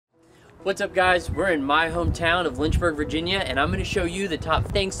What's up guys, we're in my hometown of Lynchburg, Virginia, and I'm gonna show you the top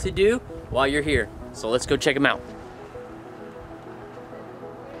things to do while you're here. So let's go check them out.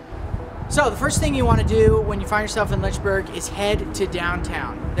 So the first thing you want to do when you find yourself in Lynchburg is head to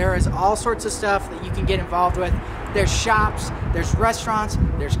downtown. There is all sorts of stuff that you can get involved with. There's shops, there's restaurants,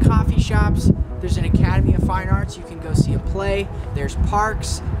 there's coffee shops, there's an Academy of Fine Arts, you can go see a play, there's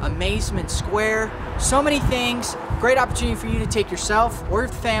parks, Amazement Square, so many things. Great opportunity for you to take yourself or your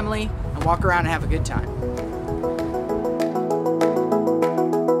family and walk around and have a good time.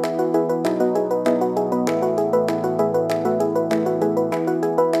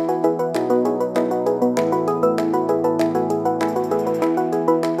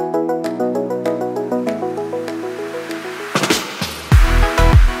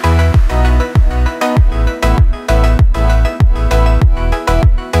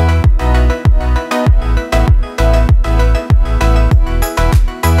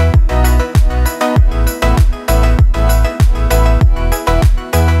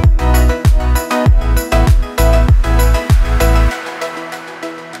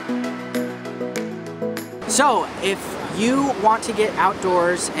 So if you want to get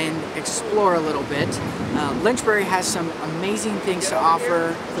outdoors and explore a little bit, Lynchburg has some amazing things to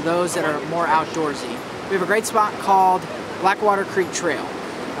offer for those that are more outdoorsy. We have a great spot called Blackwater Creek Trail.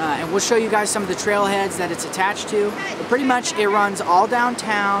 And we'll show you guys some of the trailheads that it's attached to. But pretty much it runs all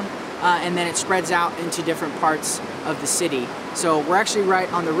downtown and then it spreads out into different parts of the city. So we're actually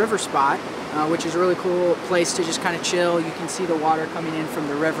right on the river spot, which is a really cool place to just kind of chill. You can see the water coming in from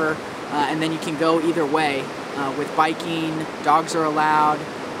the river. And then you can go either way with biking, dogs are allowed,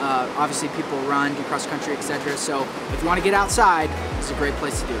 obviously people run, do cross country, etc. So if you want to get outside, it's a great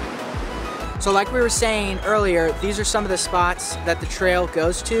place to do it. So like we were saying earlier, these are some of the spots that the trail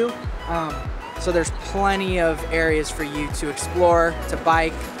goes to. So there's plenty of areas for you to explore, to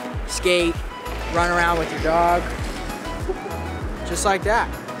bike, skate, run around with your dog, just like that.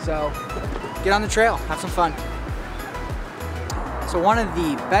 So get on the trail, have some fun. So one of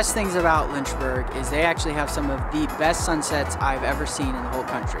the best things about Lynchburg is they actually have some of the best sunsets I've ever seen in the whole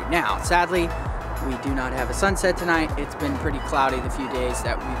country. Now, sadly, we do not have a sunset tonight. It's been pretty cloudy the few days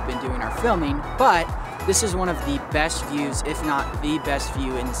that we've been doing our filming, but this is one of the best views, if not the best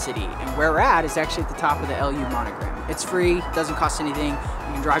view in the city. And where we're at is actually at the top of the LU monogram. It's free, doesn't cost anything.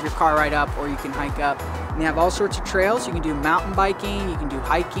 You can drive your car right up or you can hike up. And they have all sorts of trails. You can do mountain biking, you can do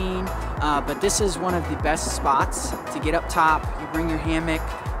hiking, but this is one of the best spots to get up top. You bring your hammock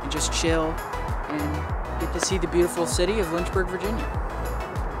and just chill and get to see the beautiful city of Lynchburg, Virginia.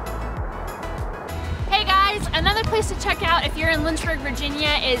 Hey guys, another place to check out if you're in Lynchburg,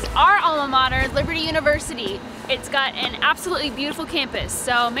 Virginia is our alma mater, Liberty University. It's got an absolutely beautiful campus,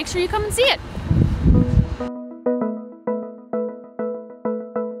 so make sure you come and see it.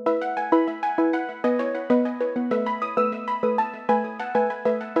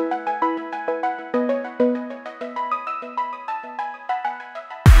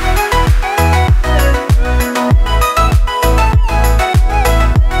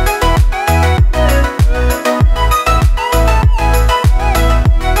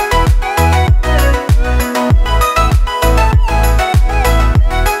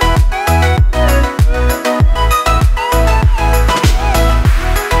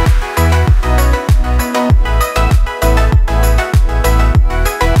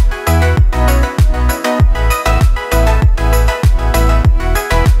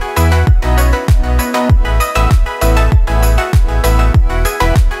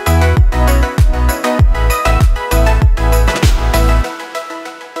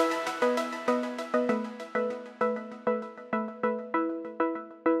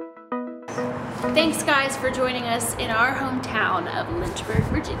 Thanks guys for joining us in our hometown of Lynchburg,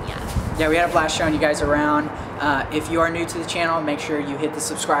 Virginia. Yeah, we had a blast showing you guys around. If you are new to the channel, make sure you hit the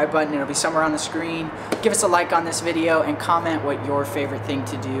subscribe button. It'll be somewhere on the screen. Give us a like on this video and comment what your favorite thing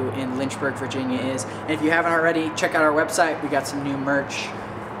to do in Lynchburg, Virginia is. And if you haven't already, check out our website. We got some new merch.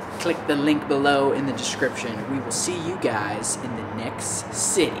 Click the link below in the description. We will see you guys in the next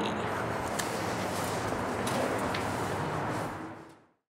city.